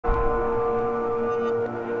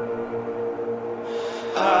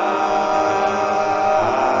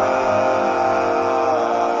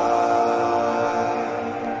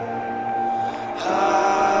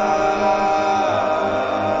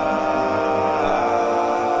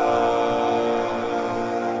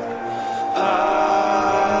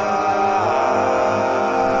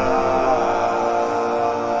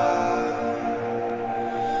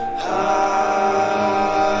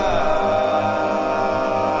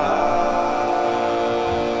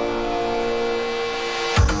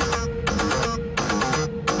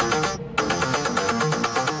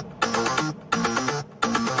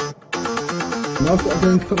I've got to go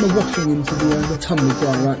and put my washing into the tumble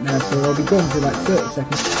dryer right now, so I'll be gone for like 30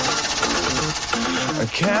 seconds.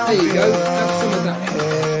 There you go, have some of that.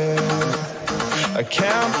 I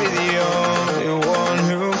can't be the only one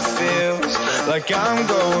who feels like I'm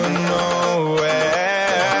going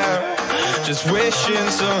nowhere. Just wishing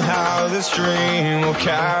somehow this dream will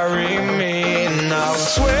carry me. And I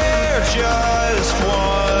swear just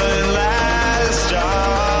one last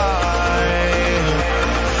time.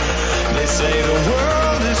 They say the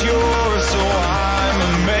world is yours, so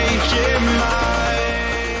I'ma make it mine.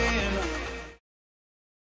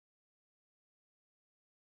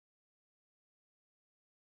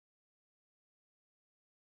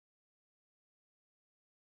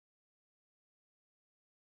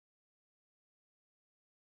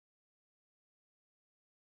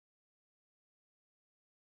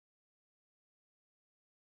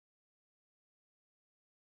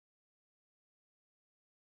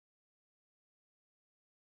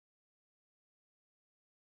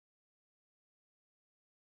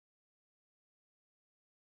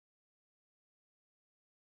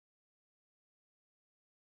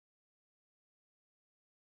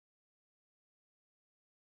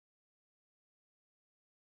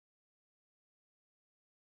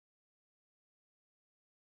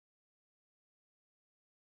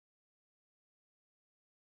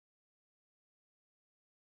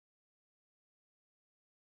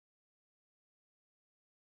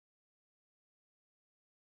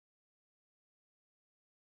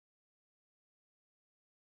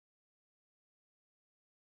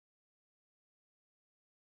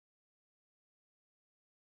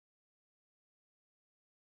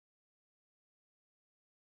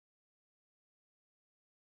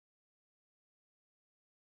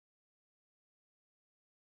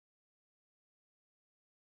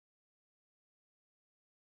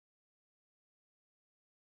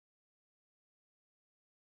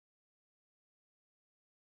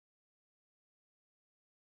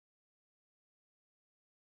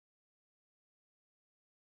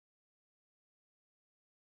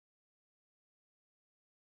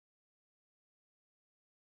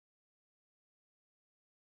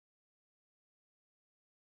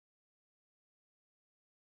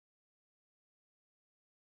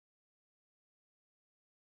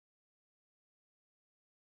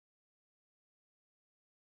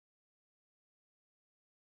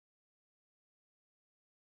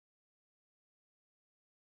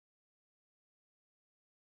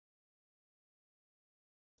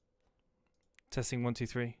 Testing 1 2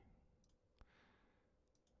 3.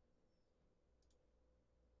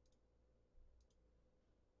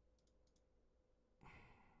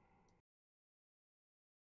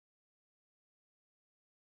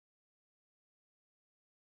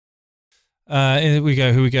 Here we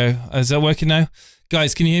go. Here we go. Is that working now,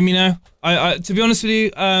 guys? Can you hear me now? To be honest with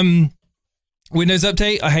you, Windows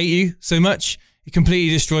update. I hate you so much. You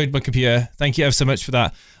completely destroyed my computer. Thank you ever so much for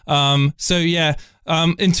that. So yeah,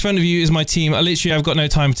 in front of you is my team. I've got no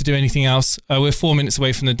time to do anything else. We're 4 minutes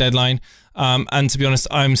away from the deadline. And to be honest,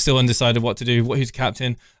 I'm still undecided what to do, who's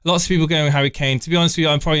captain. Lots of people going with Harry Kane. To be honest with you,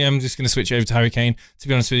 I probably am just going to switch over to Harry Kane, to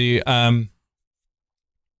be honest with you.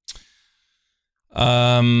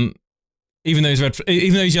 Even though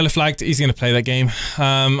he's yellow flagged, he's going to play that game.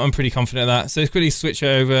 I'm pretty confident of that. So quickly switch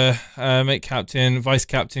over, make captain, vice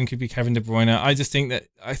captain could be Kevin De Bruyne. I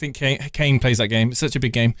think Kane plays that game. It's such a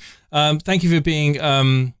big game. Thank you for being,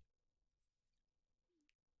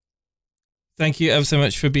 thank you ever so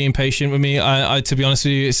much for being patient with me. To be honest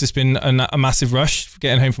with you, it's just been a massive rush for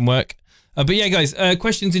getting home from work. But yeah, guys,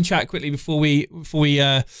 questions in chat quickly before we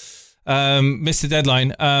miss the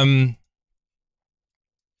deadline.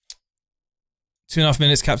 2.5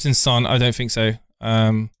 minutes, Captain Son. I don't think so.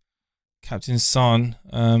 Captain Son.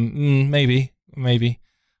 Maybe. Bruno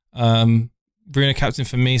captain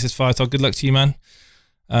for me, says Firetalk. Good luck to you, man.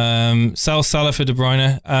 Sal Salah for De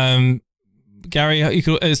Bruyne. Gary, you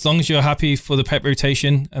could, as long as you're happy for the Pep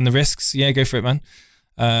rotation and the risks, yeah, go for it, man.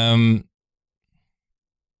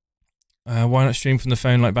 Why not stream from the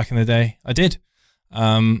phone like back in the day? I did.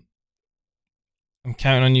 I'm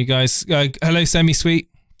counting on you guys. Hello, Semi-Sweet.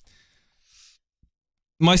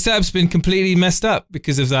 My setup's been completely messed up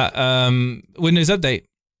because of that Windows update.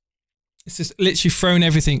 It's just literally thrown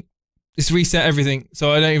everything. It's reset everything.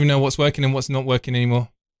 So I don't even know what's working and what's not working anymore.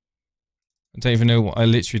 I don't even know I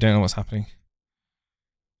literally don't know what's happening.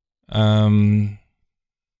 Yeah,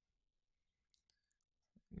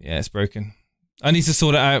 it's broken. I need to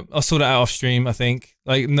sort it out. I'll sort it out off stream, I think.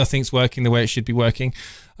 Like, nothing's working the way it should be working.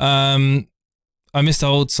 I missed the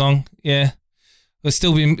old song. Yeah. It's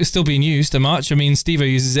still being used a much. I mean, Steve-O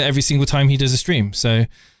uses it every single time he does a stream. So,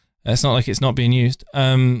 It's not like it's not being used.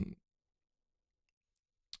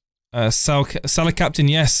 Salah captain,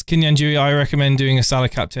 yes. Kinyan Dewey, I recommend doing a Salah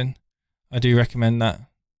captain. I do recommend that.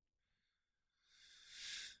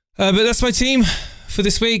 But that's my team for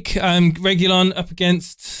this week. Reguilon up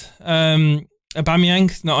against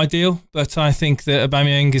Aubameyang. Not ideal, but I think that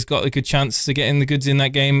Aubameyang has got a good chance to get in the goods in that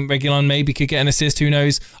game. Reguilon maybe could get an assist, who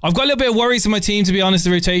knows. I've got a little bit of worries in my team, to be honest.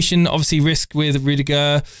 The rotation, obviously risk with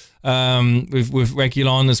Rudiger, with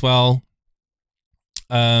Reguilon as well.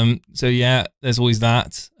 So yeah, there's always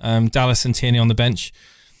that. Dallas and Tierney on the bench.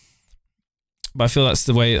 But I feel that's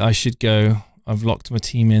the way I should go. I've locked my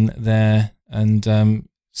team in there. And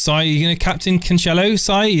Sai, you going to captain Cancelo?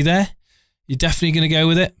 Sai, are you there? You're definitely going to go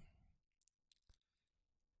with it?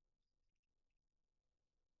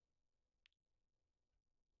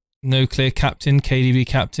 No clear captain, KDB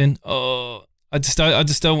captain. Oh, I just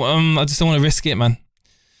don't want to risk it, man.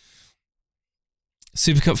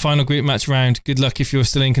 Super Cup final group match round. Good luck if you're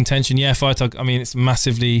still in contention. Yeah, Firetug. I mean, it's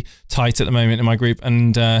massively tight at the moment in my group,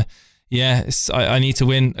 and yeah, I need to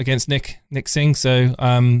win against Nick Singh. So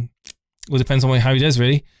well, depends on how he does,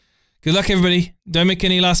 really. Good luck, everybody. Don't make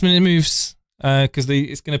any last minute moves because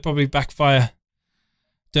it's going to probably backfire.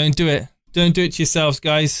 Don't do it. Don't do it to yourselves,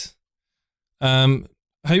 guys. Hope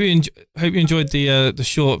you enjoyed the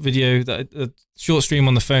short video, the short stream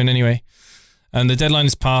on the phone, anyway. And the deadline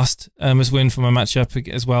is passed. Must win for my matchup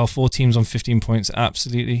as well. 4 teams on 15 points.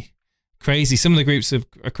 Absolutely crazy. Some of the groups are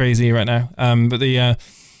crazy right now. But the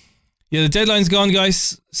deadline's gone,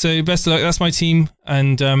 guys. So best of luck. That's my team.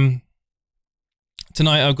 And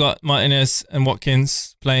tonight I've got Martinez and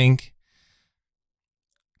Watkins playing.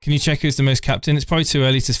 Can you check who's the most captain? It's probably too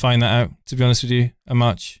early to find that out, to be honest with you. A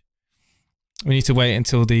March. We need to wait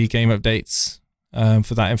until the game updates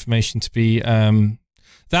for that information to be...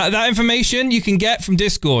 That information you can get from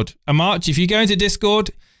Discord. A March, if you go into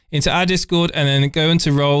Discord, into our Discord, and then go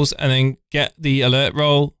into roles, and then get the alert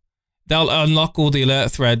role, they'll unlock all the alert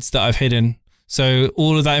threads that I've hidden. So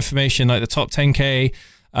all of that information, like the top 10k,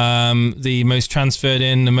 the most transferred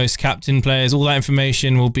in, the most captain players, all that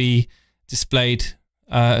information will be displayed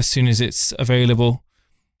as soon as it's available.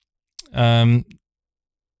 Good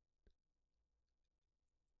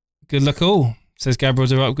luck all, says Gabriel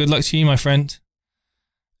Durop. Good luck to you, my friend.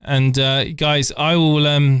 And guys, I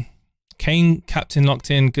will Kane captain locked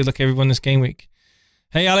in. Good luck everyone this game week.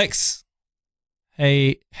 Hey Alex.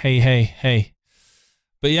 Hey.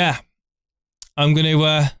 But yeah, I'm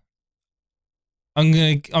not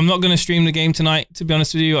gonna stream the game tonight, to be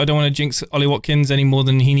honest with you. I don't want to jinx Ollie Watkins any more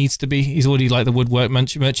than he needs to be. He's already like the woodwork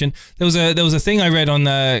merchant. There was a thing I read on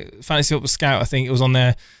Fantasy Football Scout, I think it was on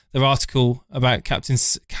their article about Captain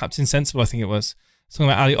Sensible, I think it was. Talking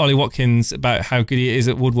about Ollie Watkins, about how good he is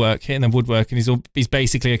at woodwork, hitting the woodwork, and he's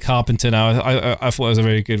basically a carpenter now. I thought it was a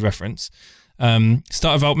very good reference.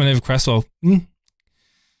 Start of Veltman over Cresswell.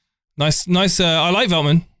 Nice. I like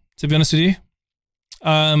Veltman, to be honest with you.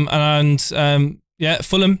 Yeah,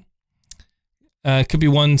 Fulham could be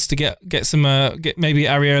ones to get maybe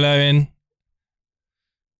Areola in.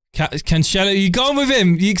 Cancelo, you gone with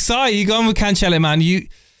him? You gone with Cancelo, man? You're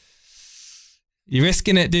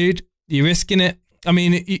risking it, dude. You're risking it. I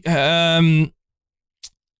mean,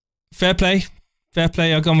 fair play.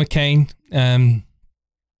 I've gone with Kane. Good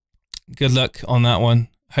luck on that one.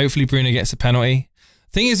 Hopefully Bruno gets a penalty.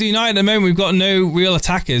 Thing is, United at the moment, we've got no real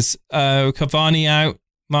attackers. Cavani out,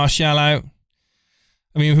 Martial out.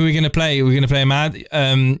 I mean, who are we going to play? Are we going to play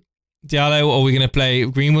Diallo, or are we going to play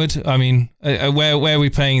Greenwood? I mean, where are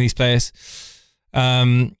we playing these players? How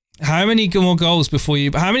many more goals before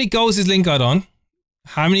you... How many goals is Lingard on?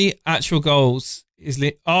 How many actual goals is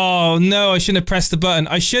Oh, no, I shouldn't have pressed the button.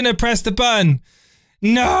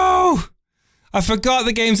 No! I forgot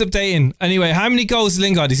the game's updating. Anyway, how many goals is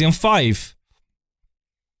Lingard? Is he on 5?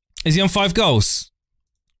 Is he on 5 goals?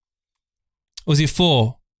 Or is he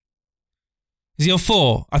 4? Is he on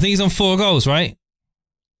 4? I think he's on 4 goals, right?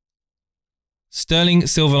 Sterling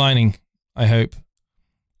silver lining, I hope.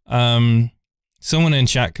 Someone in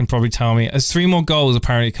chat can probably tell me. There's 3 more goals,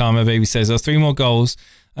 apparently, Karma Baby says. There's 3 more goals,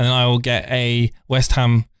 and then I will get a West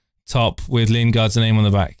Ham top with Lingard's name on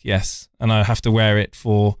the back. Yes. And I have to wear it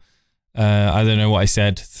for, I don't know what I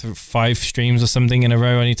said, 5 streams or something in a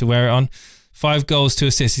row I need to wear it on. 5 goals, 2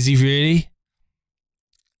 assists. Is he really?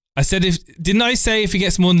 I said didn't I say if he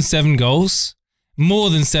gets more than 7 goals? More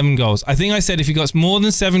than 7 goals. I think I said if he got more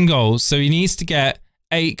than 7 goals, so he needs to get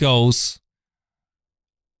 8 goals.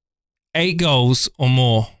 8 goals or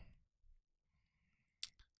more.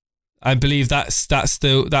 I believe that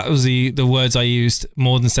was the words I used.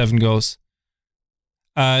 More than 7 goals.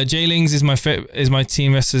 J-Lings is my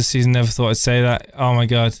team rest of the season. Never thought I'd say that. Oh my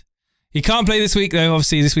god. He can't play this week, though,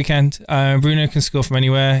 obviously, this weekend. Bruno can score from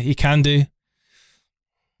anywhere. He can do.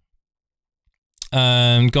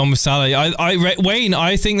 Gone with Salah. Wayne,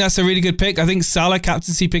 I think that's a really good pick. I think Salah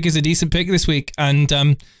captaincy pick is a decent pick this week. And,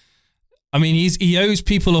 I mean, he owes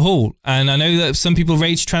people a haul. And I know that some people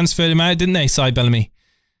rage transferred him out, didn't they, Cy Bellamy?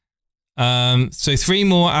 So 3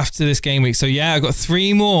 more after this game week. So, yeah, I've got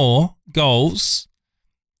 3 more goals.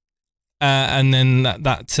 And then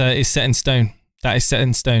that is set in stone. That is set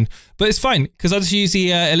in stone. But it's fine, because I'll just use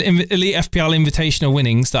the Elite FPL Invitational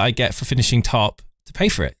winnings that I get for finishing top to pay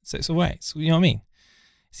for it. So it's all right. So, you know what I mean?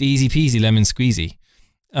 It's easy peasy lemon squeezy.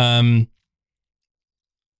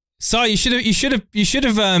 So you should have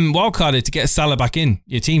wildcarded to get Salah back in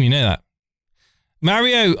your team. You know that.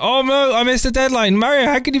 Mario, oh no, I missed the deadline. Mario,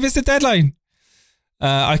 how could you miss the deadline?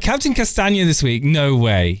 I captained Castagna this week. No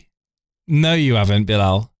way. No, you haven't,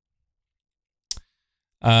 Bilal.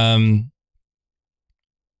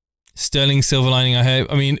 Sterling silver lining, I hope.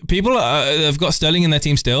 I mean, people have got Sterling in their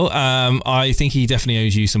team still. I think he definitely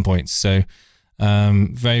owes you some points. So,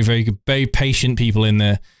 very, very good, very patient people in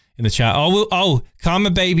the chat.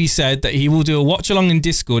 Karma Baby said that he will do a watch along in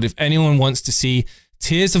Discord if anyone wants to see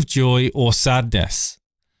tears of joy or sadness.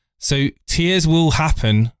 So tears will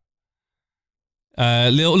happen.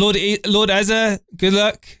 Lord Ezra, good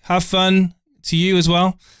luck. Have fun to you as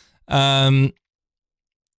well.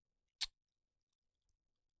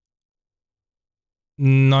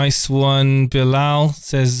 Nice one, Bilal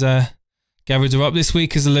says. Gabbard are up this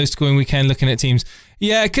week as a low scoring weekend. Looking at teams,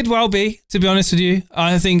 yeah, it could well be. To be honest with you,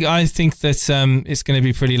 I think that it's going to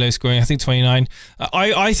be pretty low scoring. I think 29.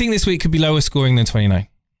 I think this week could be lower scoring than 29,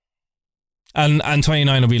 and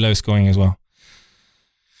 29 will be low scoring as well.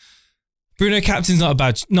 Bruno captain's not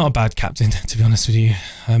a bad captain, to be honest with you.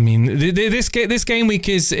 I mean, this game week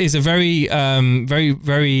is a very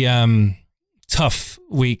tough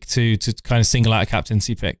week to kind of single out a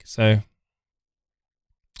captaincy pick. So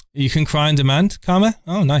you can cry on demand, Karma.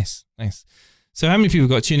 Oh, nice. So how many people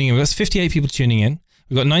got tuning in? We've got 58 people tuning in.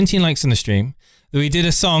 We've got 19 likes on the stream. We did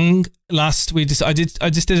a song last. I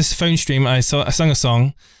just did a phone stream. I sung a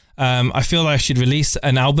song. I feel like I should release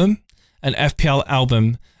an album, an FPL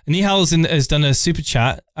album. Nihal has done a super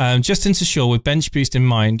chat. Justin to Shaw with bench boost in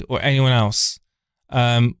mind, or anyone else.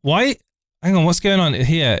 Why? Hang on, what's going on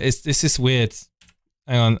here? This is weird.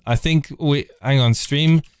 Hang on, I think hang on.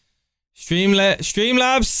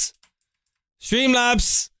 Streamlabs.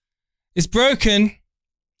 It's broken.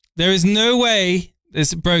 There is no way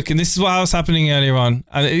it's broken. This is what was happening earlier on.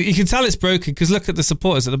 And you can tell it's broken because look at the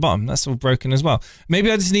supporters at the bottom. That's all broken as well.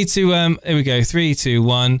 Maybe I just need to, here we go. 3, 2,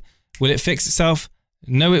 1. Will it fix itself?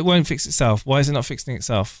 No, it won't fix itself. Why is it not fixing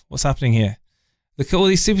itself? What's happening here? Look at all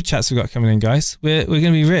these super chats we've got coming in, guys. We're going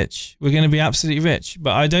to be rich. We're going to be absolutely rich.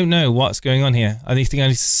 But I don't know what's going on here. I need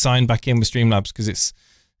to sign back in with Streamlabs because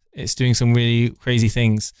it's doing some really crazy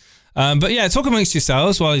things. But yeah, talk amongst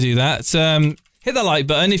yourselves while I do that. Hit the like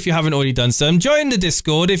button if you haven't already done so. Join the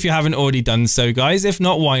Discord if you haven't already done so, guys. If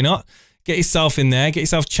not, why not? Get yourself in there. Get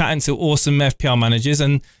yourself chatting to awesome FPL managers.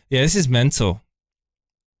 And yeah, this is mental.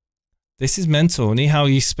 This is mental.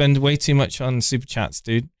 Nihal, you spend way too much on super chats,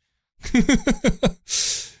 dude.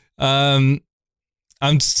 I'm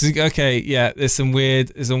just, okay, yeah, there's some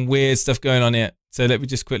weird stuff going on here. So let me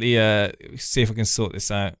just quickly see if I can sort this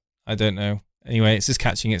out. I don't know. Anyway, it's just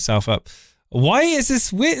catching itself up. Why is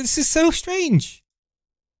this weird? This is so strange.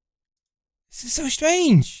 This is so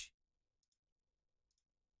strange.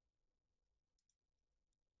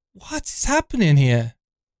 What is happening here?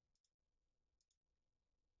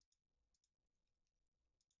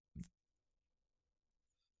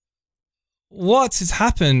 What has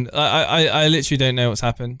happened? I literally don't know what's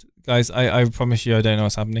happened, guys. I promise you, I don't know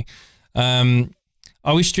what's happening.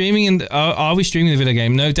 Are we streaming are we streaming the Villa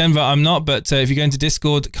game? No, Denver, I'm not. But if you go into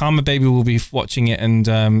Discord, Karma Baby will be watching it and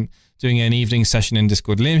doing an evening session in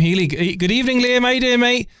Discord. Liam Healy, good evening, Liam. How you doing,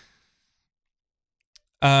 mate?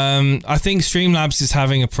 I think Streamlabs is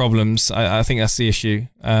having problems. I think that's the issue.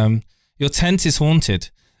 Your tent is haunted.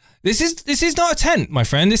 This is not a tent, my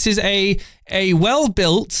friend. This is a well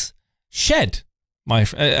built shed.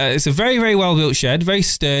 It's a very, very well built shed, very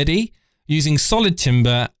sturdy, using solid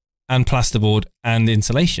timber and plasterboard and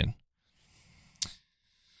insulation.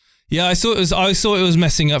 Yeah, I saw it was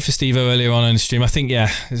messing up for Steve earlier on the stream. I think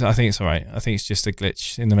it's all right. I think it's just a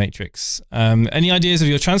glitch in the matrix. Any ideas of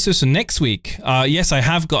your transfers for next week? Yes, I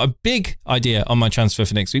have got a big idea on my transfer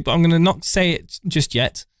for next week, but I'm going to not say it just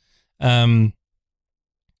yet. Harry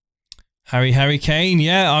Kane.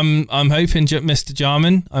 Yeah, I'm hoping, Mr.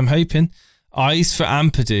 Jarman. I'm hoping. Eyes for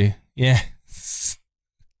Ampadu. Yeah.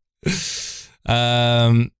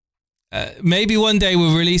 maybe one day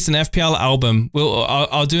we'll release an FPL album.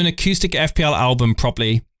 I'll do an acoustic FPL album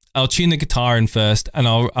properly. I'll tune the guitar in first, and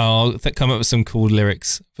I'll come up with some cool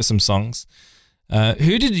lyrics for some songs.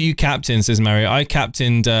 Who did you captain? Says Mario. I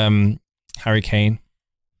captained Harry Kane.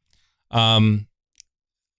 I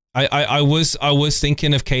was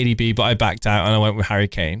thinking of KDB, but I backed out and I went with Harry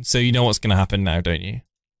Kane. So you know what's going to happen now, don't you?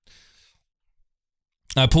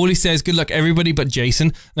 Paulie says, "Good luck, everybody, but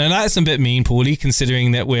Jason." Now that's a bit mean, Paulie,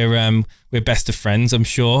 considering that we're best of friends. I'm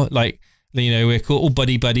sure, like, you know, we're all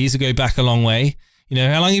buddy buddies. We go back a long way. You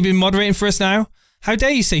know, how long have you been moderating for us now? How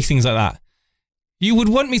dare you say things like that? You would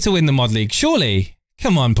want me to win the mod league, surely?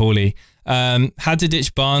 Come on, Paulie. Had to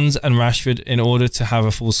ditch Barnes and Rashford in order to have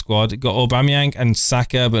a full squad. Got Aubameyang and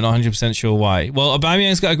Saka, but not 100% sure why. Well,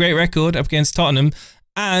 Aubameyang's got a great record up against Tottenham,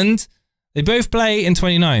 and they both play in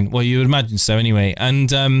 29. Well, you would imagine so anyway. And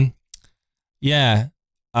yeah,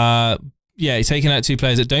 he's taking out 2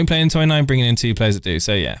 players that don't play in 29, bringing in 2 players that do.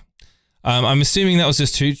 So yeah, I'm assuming that was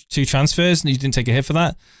just two transfers, and you didn't take a hit for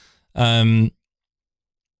that.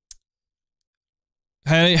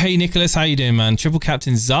 Hey Nicholas, how you doing, man? Triple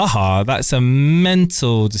captain Zaha. That's a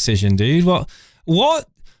mental decision, dude. What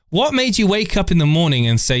made you wake up in the morning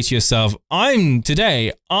and say to yourself, I am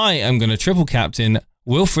going to triple captain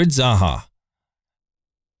Wilfred Zaha?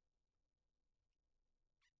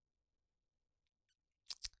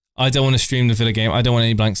 I don't want to stream the Villa game. I don't want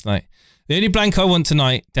any blanks tonight. The only blank I want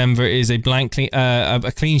tonight, Denver, is a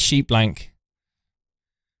clean sheet blank.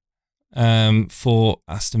 For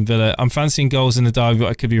Aston Villa. I'm fancying goals in the derby, but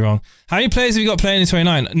I could be wrong. How many players have you got playing in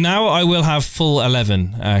 29? Now I will have full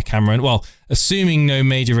 11, Cameron. Well, assuming no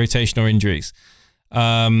major rotation or injuries.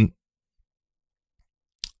 I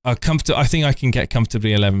think I can get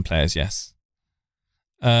comfortably 11 players, yes.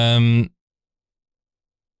 Join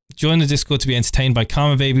the Discord to be entertained by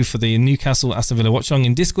Karma Baby for the Newcastle Aston Villa watch along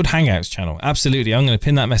in Discord Hangouts channel. Absolutely. I'm going to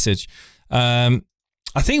pin that message.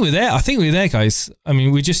 I think we're there. I think we're there, guys. I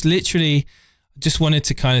mean, we just literally just wanted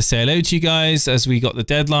to kind of say hello to you guys as we got the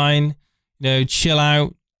deadline. You know, chill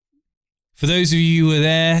out. For those of you who were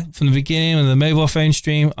there from the beginning of the mobile phone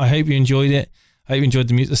stream, I hope you enjoyed it. I hope you enjoyed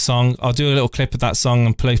the song. I'll do a little clip of that song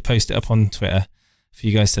and post it up on Twitter for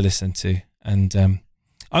you guys to listen to. And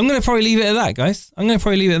I'm going to probably leave it at that, guys. I'm going to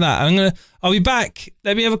probably leave it at that. I'll be back.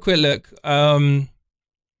 Let me have a quick look.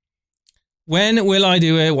 When will I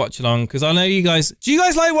do a watch along? Because I know you guys. Do you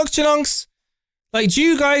guys like watch alongs? Like, do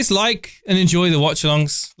you guys like and enjoy the watch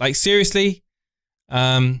alongs? Like, seriously?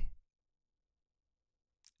 I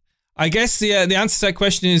guess the answer to that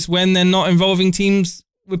question is when they're not involving teams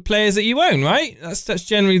with players that you own, right? That's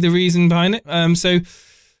generally the reason behind it. So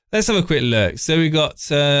let's have a quick look. So we got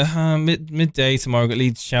midday tomorrow. We've got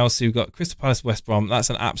Leeds, Chelsea. We've got Crystal Palace, West Brom. That's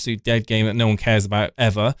an absolute dead game that no one cares about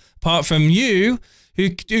ever, apart from you. Who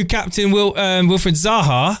captain Wilfred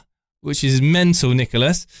Zaha, which is mental,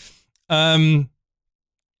 Nicholas. Fulham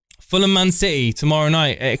Man City tomorrow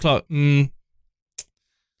night, 8 o'clock. Do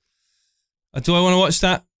I want to watch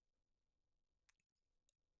that?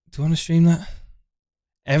 Do I want to stream that?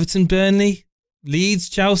 Everton, Burnley, Leeds,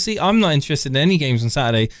 Chelsea. I'm not interested in any games on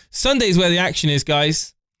Saturday. Sunday is where the action is,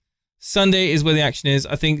 guys. Sunday is where the action is.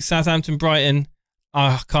 I think Southampton, Brighton.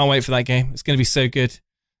 I can't wait for that game. It's going to be so good.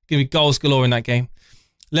 It's going to be goals galore in that game.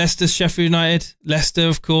 Leicester, Sheffield United. Leicester,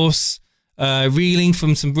 of course, reeling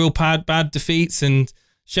from some real bad defeats, and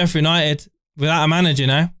Sheffield United without a manager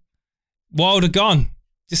now. Wilder gone.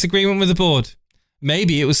 Disagreement with the board.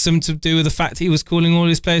 Maybe it was something to do with the fact he was calling all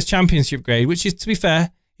his players championship grade, which is, to be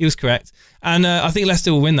fair, he was correct. And I think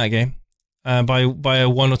Leicester will win that game by a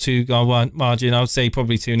 1 or 2 goal margin. I would say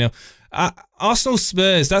probably 2-0. Arsenal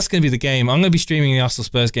Spurs, that's going to be the game. I'm going to be streaming the Arsenal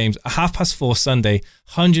Spurs games at 4:30 Sunday.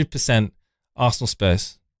 100% Arsenal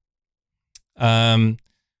Spurs. And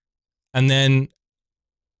then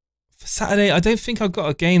for Saturday, I don't think I've got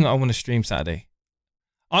a game that I want to stream Saturday.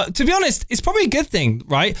 To be honest, it's probably a good thing,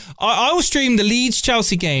 right? I will stream the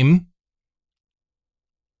Leeds-Chelsea game.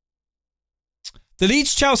 The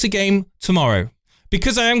Leeds-Chelsea game tomorrow.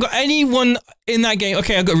 Because I haven't got anyone in that game.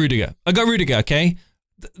 Okay, I've got Rudiger. Okay?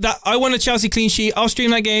 I want a Chelsea clean sheet. I'll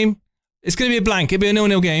stream that game. It's going to be a blank. It'll be a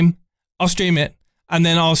 0-0 game. I'll stream it. And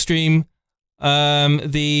then I'll stream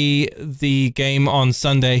the game on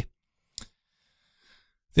Sunday.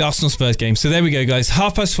 The Arsenal Spurs game. So there we go, guys.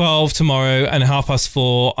 12:30 tomorrow and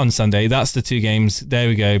 4:30 on Sunday. That's the 2 games. There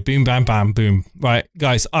we go. Boom, bam, bam, boom. Right,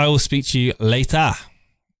 guys, I will speak to you later.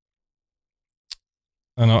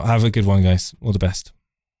 And I'll have a good one, guys. All the best.